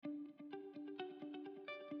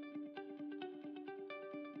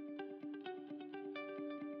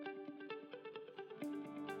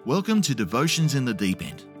Welcome to Devotions in the Deep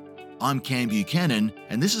End. I'm Cam Buchanan,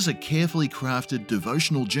 and this is a carefully crafted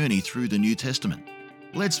devotional journey through the New Testament.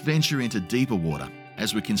 Let's venture into deeper water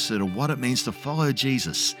as we consider what it means to follow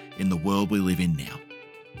Jesus in the world we live in now.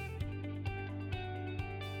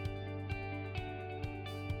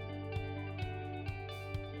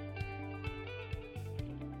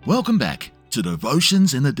 Welcome back to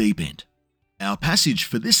Devotions in the Deep End. Our passage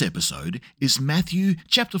for this episode is Matthew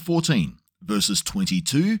chapter 14, verses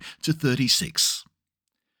 22 to 36.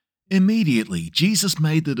 Immediately, Jesus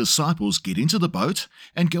made the disciples get into the boat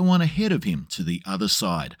and go on ahead of him to the other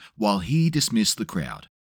side, while he dismissed the crowd.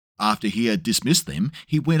 After he had dismissed them,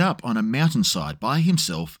 he went up on a mountainside by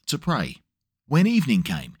himself to pray. When evening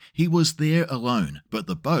came, he was there alone, but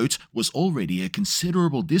the boat was already a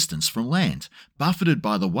considerable distance from land, buffeted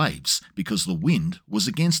by the waves because the wind was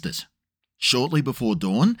against it. Shortly before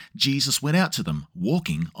dawn, Jesus went out to them,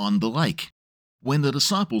 walking on the lake. When the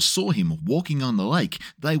disciples saw him walking on the lake,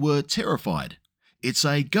 they were terrified. "It's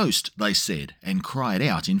a ghost," they said, and cried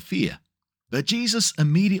out in fear. But Jesus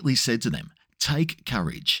immediately said to them, "Take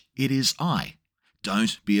courage, it is I.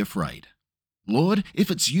 Don't be afraid." "Lord, if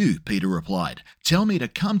it's you," Peter replied, "tell me to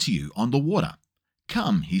come to you on the water."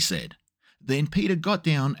 "Come," he said. Then Peter got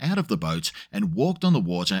down out of the boat and walked on the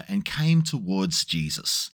water and came towards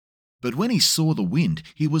Jesus. But when he saw the wind,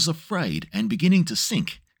 he was afraid and beginning to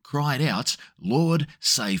sink, cried out, "Lord,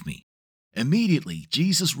 save me." Immediately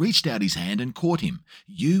Jesus reached out his hand and caught him.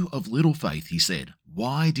 "You of little faith," he said,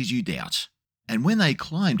 "why did you doubt?" And when they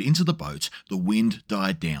climbed into the boat, the wind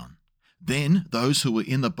died down. Then those who were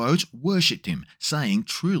in the boat worshipped him, saying,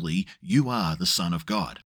 "Truly, you are the Son of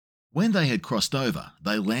God." When they had crossed over,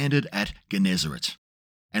 they landed at Gennesaret.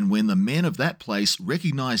 And when the men of that place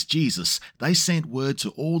recognized Jesus, they sent word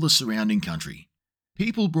to all the surrounding country.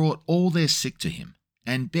 People brought all their sick to him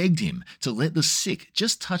and begged him to let the sick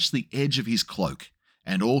just touch the edge of his cloak,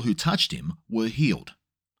 and all who touched him were healed.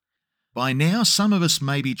 By now, some of us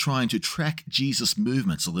may be trying to track Jesus'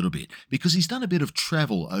 movements a little bit because he's done a bit of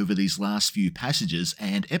travel over these last few passages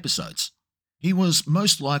and episodes. He was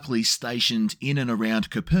most likely stationed in and around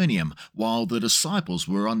Capernaum while the disciples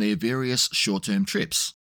were on their various short-term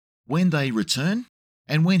trips. When they return,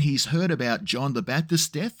 and when he's heard about John the Baptist's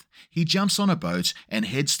death, he jumps on a boat and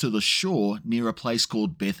heads to the shore near a place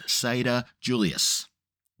called Bethsaida Julius.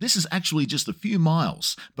 This is actually just a few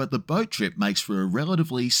miles, but the boat trip makes for a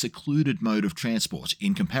relatively secluded mode of transport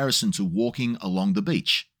in comparison to walking along the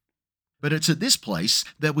beach. But it's at this place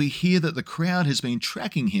that we hear that the crowd has been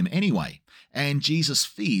tracking him anyway, and Jesus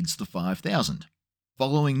feeds the 5,000.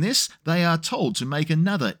 Following this, they are told to make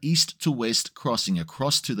another east-to-west crossing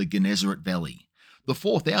across to the Gennesaret Valley. The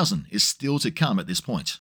 4,000 is still to come at this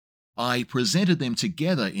point. I presented them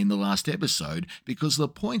together in the last episode because the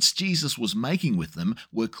points Jesus was making with them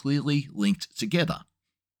were clearly linked together.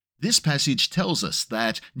 This passage tells us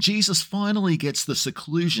that Jesus finally gets the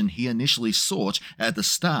seclusion he initially sought at the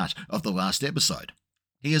start of the last episode.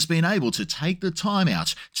 He has been able to take the time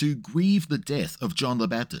out to grieve the death of John the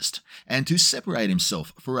Baptist and to separate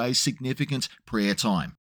himself for a significant prayer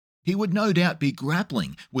time. He would no doubt be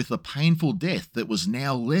grappling with the painful death that was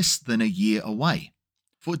now less than a year away.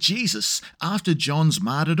 For Jesus, after John's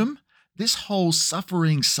martyrdom, this whole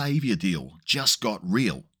suffering Saviour deal just got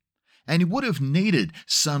real. And he would have needed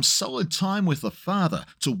some solid time with the Father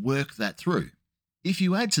to work that through. If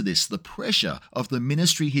you add to this the pressure of the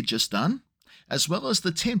ministry he'd just done, as well as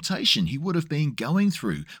the temptation he would have been going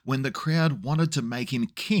through when the crowd wanted to make him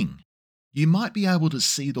king, you might be able to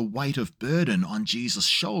see the weight of burden on Jesus'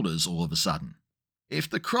 shoulders all of a sudden. If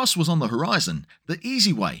the cross was on the horizon, the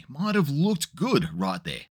easy way might have looked good right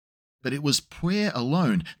there. But it was prayer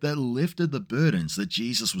alone that lifted the burdens that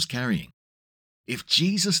Jesus was carrying. If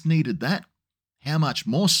Jesus needed that, how much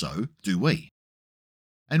more so do we?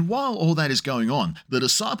 And while all that is going on, the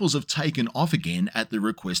disciples have taken off again at the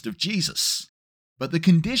request of Jesus. But the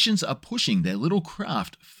conditions are pushing their little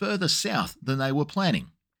craft further south than they were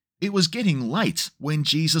planning. It was getting late when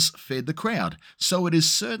Jesus fed the crowd, so it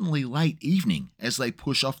is certainly late evening as they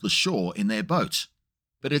push off the shore in their boat.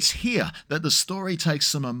 But it's here that the story takes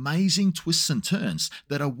some amazing twists and turns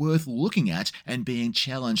that are worth looking at and being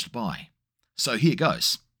challenged by. So here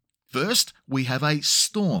goes. First, we have a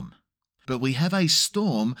storm. But we have a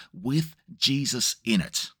storm with Jesus in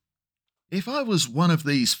it. If I was one of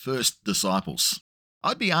these first disciples,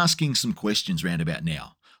 I'd be asking some questions round about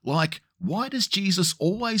now, like, why does Jesus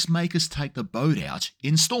always make us take the boat out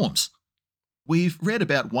in storms? We've read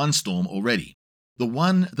about one storm already, the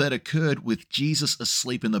one that occurred with Jesus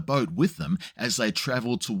asleep in the boat with them as they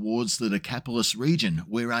travelled towards the Decapolis region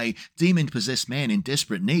where a demon-possessed man in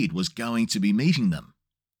desperate need was going to be meeting them.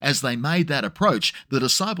 As they made that approach, the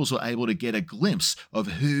disciples were able to get a glimpse of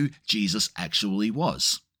who Jesus actually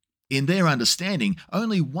was. In their understanding,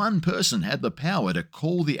 only one person had the power to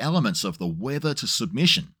call the elements of the weather to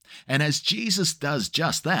submission. And as Jesus does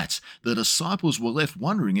just that, the disciples were left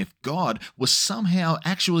wondering if God was somehow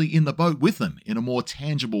actually in the boat with them in a more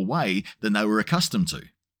tangible way than they were accustomed to.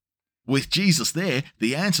 With Jesus there,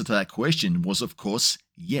 the answer to that question was, of course,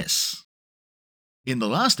 yes. In the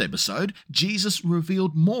last episode, Jesus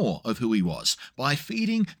revealed more of who he was. By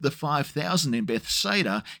feeding the 5,000 in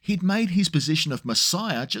Bethsaida, he'd made his position of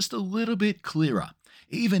Messiah just a little bit clearer,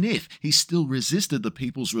 even if he still resisted the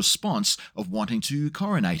people's response of wanting to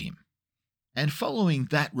coronate him. And following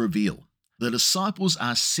that reveal, the disciples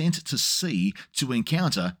are sent to sea to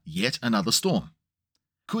encounter yet another storm.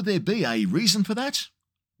 Could there be a reason for that?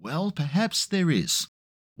 Well, perhaps there is.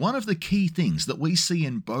 One of the key things that we see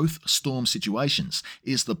in both storm situations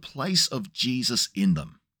is the place of Jesus in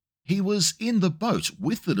them. He was in the boat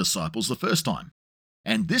with the disciples the first time,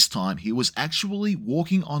 and this time he was actually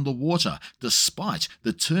walking on the water despite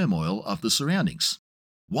the turmoil of the surroundings.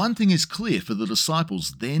 One thing is clear for the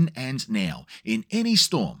disciples then and now: in any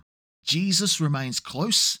storm, Jesus remains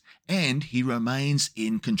close and he remains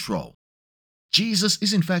in control. Jesus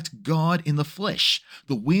is in fact God in the flesh.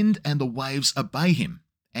 The wind and the waves obey him,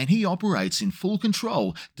 and he operates in full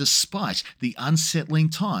control despite the unsettling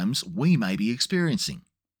times we may be experiencing.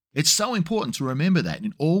 It's so important to remember that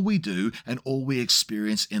in all we do and all we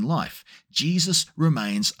experience in life, Jesus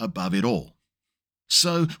remains above it all.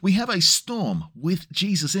 So we have a storm with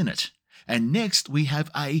Jesus in it, and next we have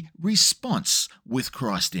a response with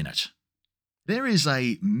Christ in it. There is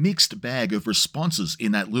a mixed bag of responses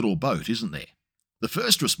in that little boat, isn't there? The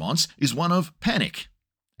first response is one of panic.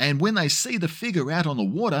 And when they see the figure out on the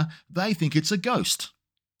water, they think it's a ghost.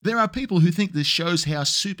 There are people who think this shows how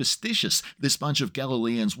superstitious this bunch of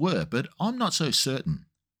Galileans were, but I'm not so certain.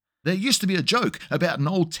 There used to be a joke about an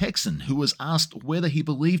old Texan who was asked whether he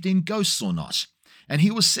believed in ghosts or not, and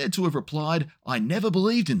he was said to have replied, "I never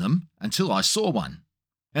believed in them until I saw one."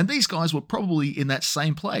 And these guys were probably in that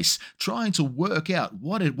same place, trying to work out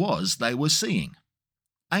what it was they were seeing.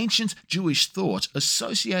 Ancient Jewish thought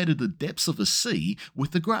associated the depths of the sea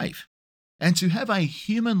with the grave, and to have a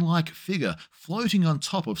human-like figure floating on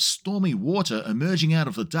top of stormy water emerging out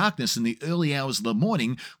of the darkness in the early hours of the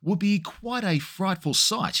morning would be quite a frightful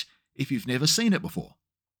sight if you've never seen it before.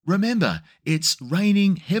 Remember, it's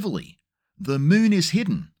raining heavily, the moon is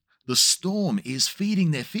hidden, the storm is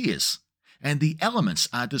feeding their fears, and the elements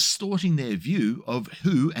are distorting their view of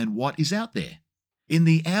who and what is out there. In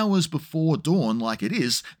the hours before dawn, like it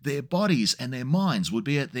is, their bodies and their minds would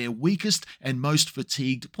be at their weakest and most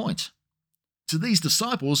fatigued point. To these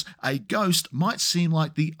disciples, a ghost might seem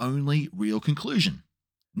like the only real conclusion.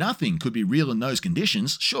 Nothing could be real in those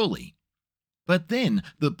conditions, surely. But then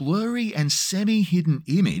the blurry and semi-hidden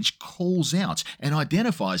image calls out and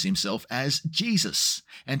identifies himself as Jesus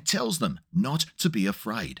and tells them not to be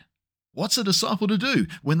afraid. What's a disciple to do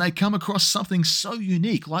when they come across something so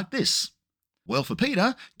unique like this? Well, for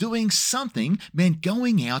Peter, doing something meant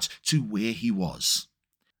going out to where he was.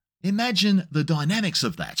 Imagine the dynamics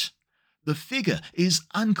of that. The figure is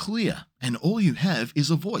unclear, and all you have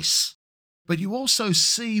is a voice. But you also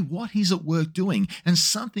see what he's at work doing, and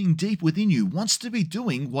something deep within you wants to be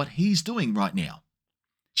doing what he's doing right now.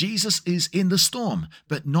 Jesus is in the storm,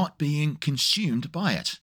 but not being consumed by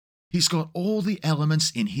it. He's got all the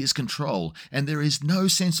elements in his control, and there is no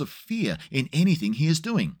sense of fear in anything he is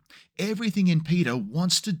doing. Everything in Peter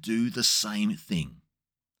wants to do the same thing.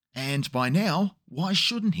 And by now, why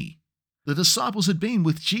shouldn't he? The disciples had been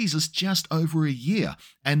with Jesus just over a year,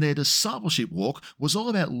 and their discipleship walk was all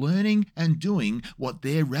about learning and doing what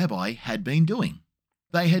their rabbi had been doing.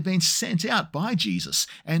 They had been sent out by Jesus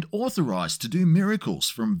and authorized to do miracles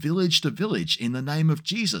from village to village in the name of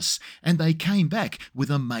Jesus, and they came back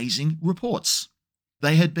with amazing reports.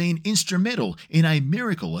 They had been instrumental in a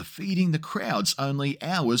miracle of feeding the crowds only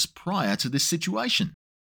hours prior to this situation.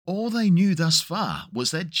 All they knew thus far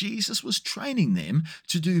was that Jesus was training them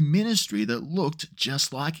to do ministry that looked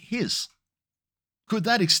just like his. Could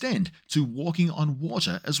that extend to walking on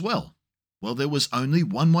water as well? Well, there was only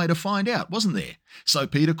one way to find out, wasn't there? So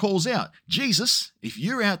Peter calls out, "Jesus, if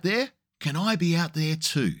you're out there, can I be out there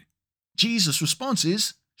too?" Jesus' response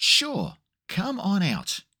is, "Sure, come on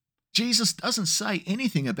out." Jesus doesn't say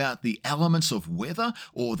anything about the elements of weather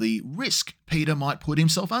or the risk Peter might put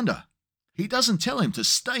himself under. He doesn't tell him to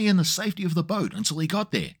stay in the safety of the boat until he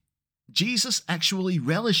got there. Jesus actually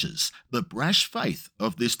relishes the brash faith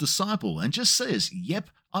of this disciple and just says, "Yep,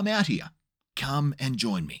 I'm out here. Come and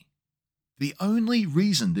join me." The only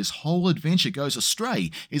reason this whole adventure goes astray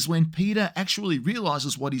is when Peter actually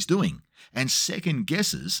realizes what he's doing and second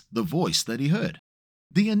guesses the voice that he heard.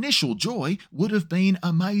 The initial joy would have been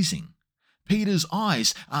amazing. Peter's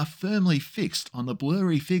eyes are firmly fixed on the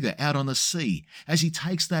blurry figure out on the sea as he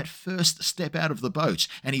takes that first step out of the boat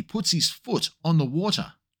and he puts his foot on the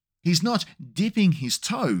water. He's not dipping his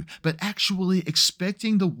toe, but actually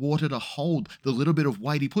expecting the water to hold the little bit of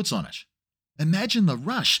weight he puts on it. Imagine the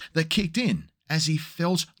rush that kicked in as he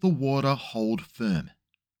felt the water hold firm.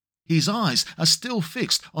 His eyes are still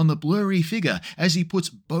fixed on the blurry figure as he puts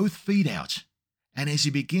both feet out and as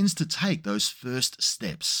he begins to take those first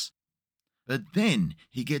steps. But then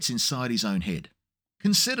he gets inside his own head.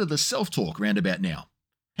 Consider the self-talk roundabout now.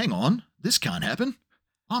 Hang on, this can't happen.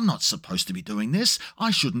 I'm not supposed to be doing this.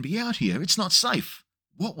 I shouldn't be out here. It's not safe.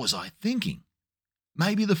 What was I thinking?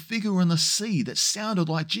 Maybe the figure on the sea that sounded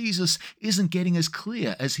like Jesus isn't getting as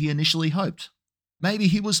clear as he initially hoped. Maybe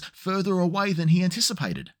he was further away than he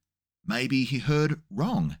anticipated. Maybe he heard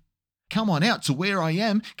wrong. Come on out to where I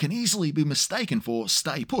am can easily be mistaken for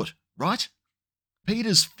stay put, right?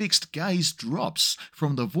 Peter's fixed gaze drops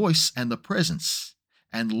from the voice and the presence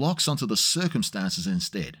and locks onto the circumstances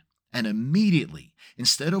instead. And immediately,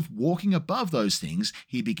 instead of walking above those things,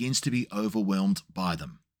 he begins to be overwhelmed by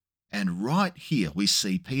them. And right here we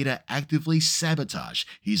see Peter actively sabotage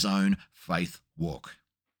his own faith walk.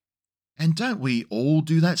 And don't we all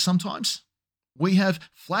do that sometimes? We have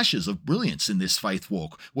flashes of brilliance in this faith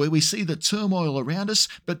walk where we see the turmoil around us,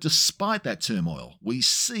 but despite that turmoil, we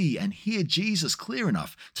see and hear Jesus clear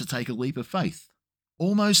enough to take a leap of faith.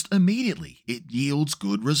 Almost immediately, it yields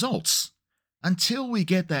good results. Until we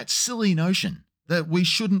get that silly notion that we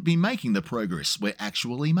shouldn't be making the progress we're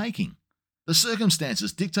actually making. The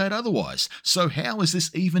circumstances dictate otherwise, so how is this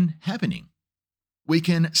even happening? We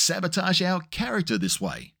can sabotage our character this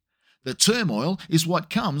way. The turmoil is what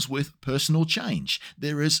comes with personal change.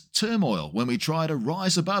 There is turmoil when we try to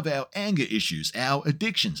rise above our anger issues, our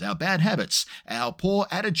addictions, our bad habits, our poor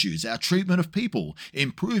attitudes, our treatment of people,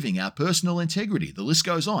 improving our personal integrity. The list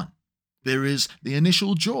goes on. There is the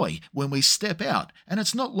initial joy when we step out, and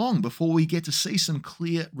it's not long before we get to see some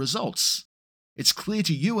clear results. It's clear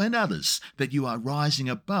to you and others that you are rising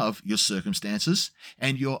above your circumstances,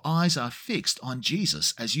 and your eyes are fixed on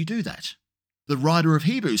Jesus as you do that. The writer of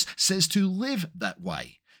Hebrews says to live that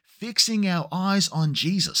way, fixing our eyes on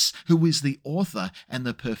Jesus, who is the author and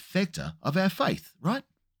the perfecter of our faith, right?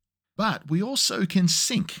 But we also can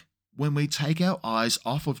sink when we take our eyes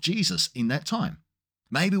off of Jesus in that time.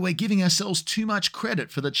 Maybe we're giving ourselves too much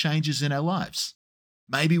credit for the changes in our lives.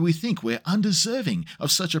 Maybe we think we're undeserving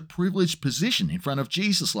of such a privileged position in front of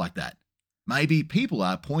Jesus like that. Maybe people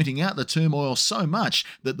are pointing out the turmoil so much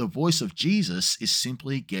that the voice of Jesus is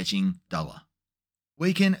simply getting duller.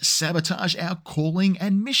 We can sabotage our calling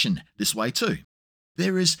and mission this way too.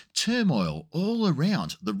 There is turmoil all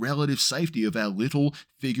around the relative safety of our little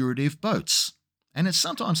figurative boats, and it's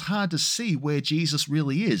sometimes hard to see where Jesus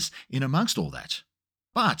really is in amongst all that.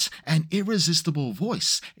 But an irresistible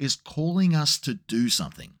voice is calling us to do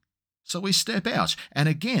something. So we step out, and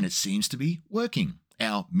again it seems to be working.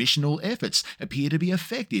 Our missional efforts appear to be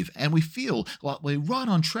effective, and we feel like we're right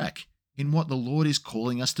on track in what the Lord is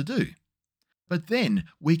calling us to do. But then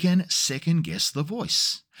we can second guess the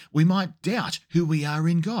voice. We might doubt who we are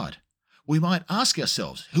in God. We might ask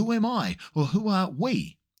ourselves, who am I, or who are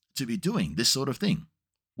we to be doing this sort of thing?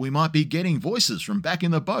 We might be getting voices from back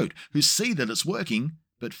in the boat who see that it's working,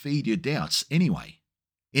 but feed your doubts anyway.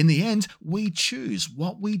 In the end, we choose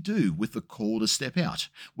what we do with the call to step out.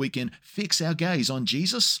 We can fix our gaze on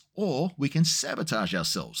Jesus, or we can sabotage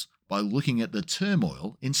ourselves by looking at the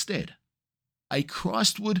turmoil instead. A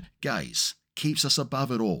Christward gaze keeps us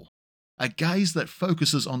above it all. A gaze that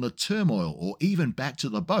focuses on the turmoil or even back to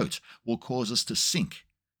the boat will cause us to sink,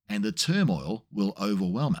 and the turmoil will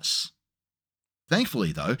overwhelm us.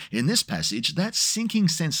 Thankfully, though, in this passage, that sinking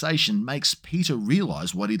sensation makes Peter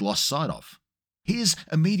realize what he'd lost sight of. His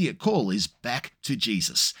immediate call is back to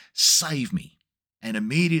Jesus. Save me. And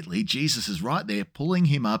immediately Jesus is right there pulling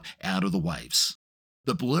him up out of the waves.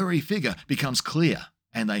 The blurry figure becomes clear,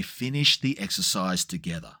 and they finish the exercise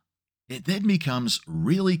together. It then becomes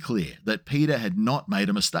really clear that Peter had not made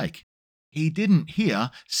a mistake. He didn't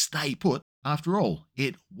hear, stay put, after all.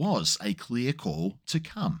 It was a clear call to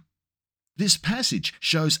come. This passage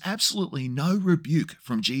shows absolutely no rebuke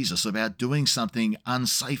from Jesus about doing something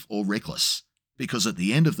unsafe or reckless, because at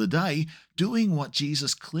the end of the day, doing what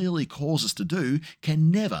Jesus clearly calls us to do can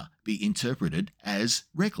never be interpreted as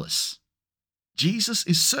reckless. Jesus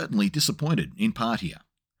is certainly disappointed in part here,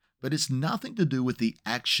 but it's nothing to do with the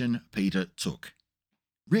action Peter took.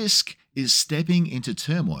 Risk is stepping into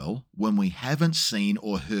turmoil when we haven't seen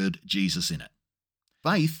or heard Jesus in it.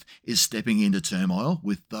 Faith is stepping into turmoil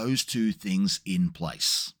with those two things in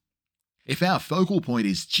place. If our focal point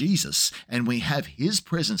is Jesus and we have his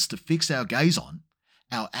presence to fix our gaze on,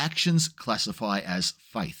 our actions classify as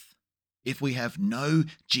faith. If we have no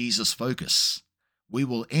Jesus focus, we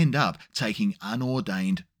will end up taking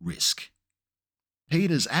unordained risk.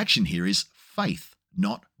 Peter's action here is faith,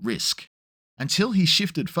 not risk, until he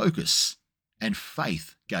shifted focus and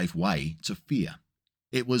faith gave way to fear.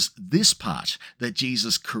 It was this part that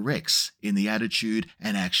Jesus corrects in the attitude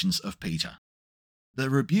and actions of Peter. The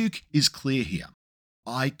rebuke is clear here.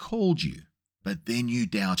 I called you, but then you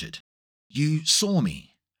doubted. You saw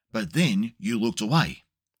me, but then you looked away.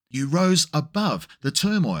 You rose above the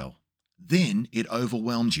turmoil. Then it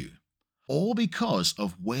overwhelmed you. All because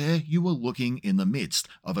of where you were looking in the midst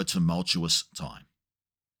of a tumultuous time.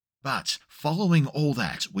 But following all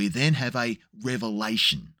that, we then have a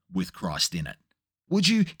revelation with Christ in it. Would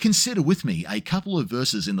you consider with me a couple of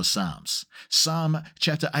verses in the Psalms? Psalm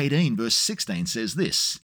chapter 18 verse 16 says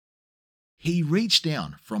this, He reached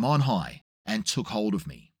down from on high and took hold of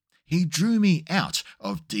me. He drew me out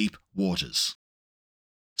of deep waters.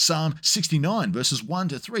 Psalm 69 verses 1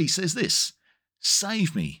 to 3 says this,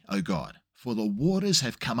 Save me, O God, for the waters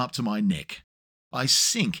have come up to my neck. I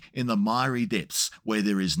sink in the miry depths where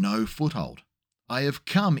there is no foothold. I have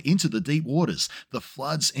come into the deep waters. The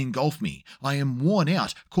floods engulf me. I am worn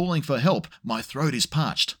out, calling for help. My throat is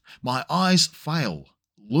parched. My eyes fail,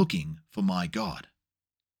 looking for my God.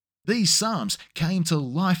 These psalms came to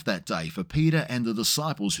life that day for Peter and the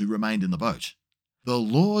disciples who remained in the boat. The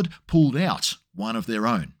Lord pulled out one of their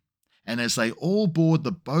own. And as they all board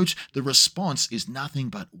the boat, the response is nothing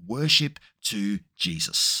but worship to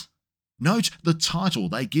Jesus. Note the title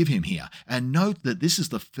they give him here, and note that this is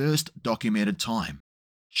the first documented time.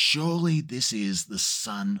 Surely this is the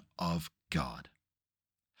Son of God.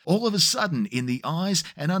 All of a sudden, in the eyes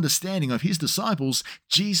and understanding of his disciples,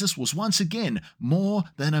 Jesus was once again more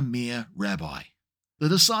than a mere rabbi. The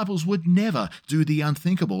disciples would never do the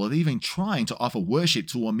unthinkable of even trying to offer worship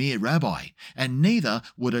to a mere rabbi, and neither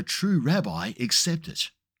would a true rabbi accept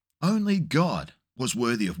it. Only God was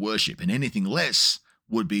worthy of worship, and anything less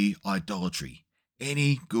would be idolatry.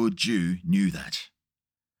 Any good Jew knew that.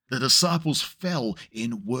 The disciples fell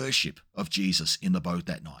in worship of Jesus in the boat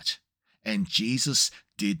that night, and Jesus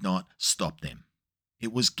did not stop them.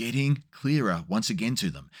 It was getting clearer once again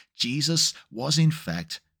to them. Jesus was in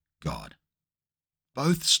fact God.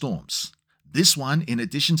 Both storms, this one in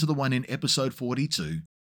addition to the one in episode 42,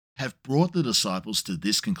 have brought the disciples to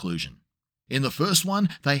this conclusion. In the first one,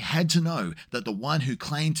 they had to know that the one who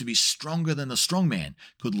claimed to be stronger than the strong man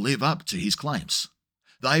could live up to his claims.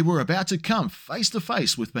 They were about to come face to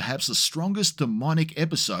face with perhaps the strongest demonic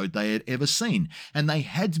episode they had ever seen, and they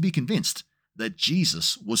had to be convinced that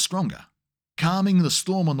Jesus was stronger. Calming the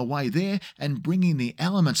storm on the way there and bringing the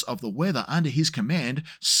elements of the weather under his command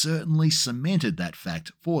certainly cemented that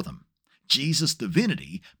fact for them. Jesus'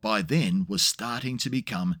 divinity by then was starting to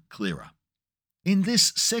become clearer. In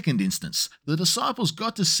this second instance, the disciples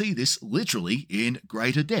got to see this literally in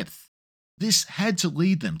greater depth. This had to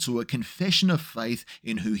lead them to a confession of faith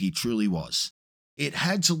in who he truly was. It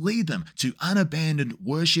had to lead them to unabandoned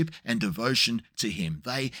worship and devotion to him.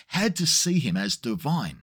 They had to see him as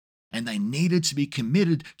divine, and they needed to be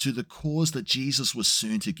committed to the cause that Jesus was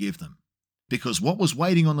soon to give them. Because what was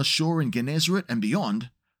waiting on the shore in Gennesaret and beyond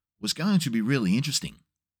was going to be really interesting.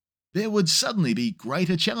 There would suddenly be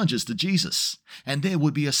greater challenges to Jesus, and there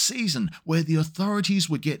would be a season where the authorities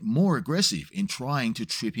would get more aggressive in trying to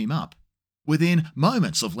trip him up. Within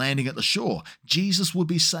moments of landing at the shore, Jesus would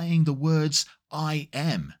be saying the words, I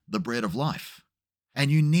am the bread of life, and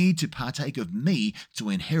you need to partake of me to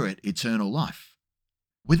inherit eternal life.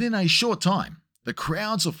 Within a short time, the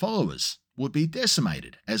crowds of followers would be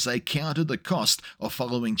decimated as they counted the cost of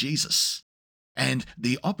following Jesus, and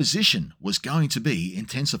the opposition was going to be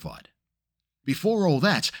intensified. Before all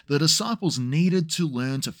that, the disciples needed to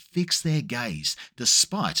learn to fix their gaze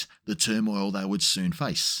despite the turmoil they would soon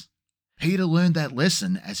face. Peter learned that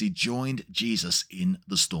lesson as he joined Jesus in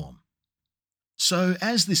the storm. So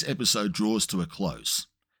as this episode draws to a close,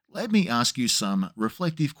 let me ask you some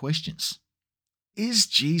reflective questions. Is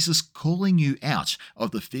Jesus calling you out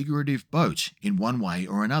of the figurative boat in one way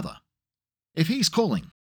or another? If he's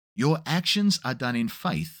calling, your actions are done in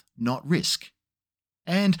faith, not risk.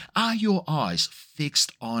 And are your eyes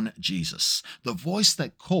fixed on Jesus, the voice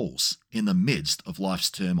that calls in the midst of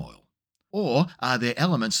life's turmoil? Or are there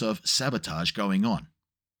elements of sabotage going on?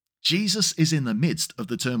 Jesus is in the midst of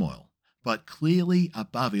the turmoil, but clearly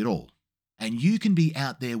above it all. and you can be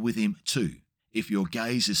out there with him too, if your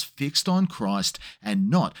gaze is fixed on Christ and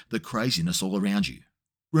not the craziness all around you.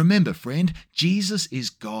 Remember, friend, Jesus is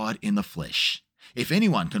God in the flesh. If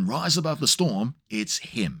anyone can rise above the storm, it's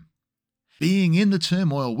him. Being in the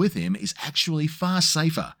turmoil with him is actually far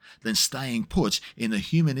safer than staying put in the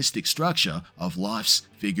humanistic structure of life's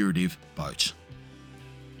figurative boat.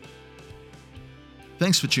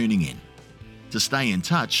 Thanks for tuning in. To stay in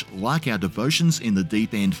touch, like our Devotions in the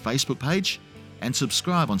Deep End Facebook page and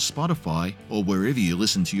subscribe on Spotify or wherever you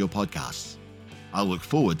listen to your podcasts. I look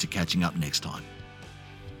forward to catching up next time.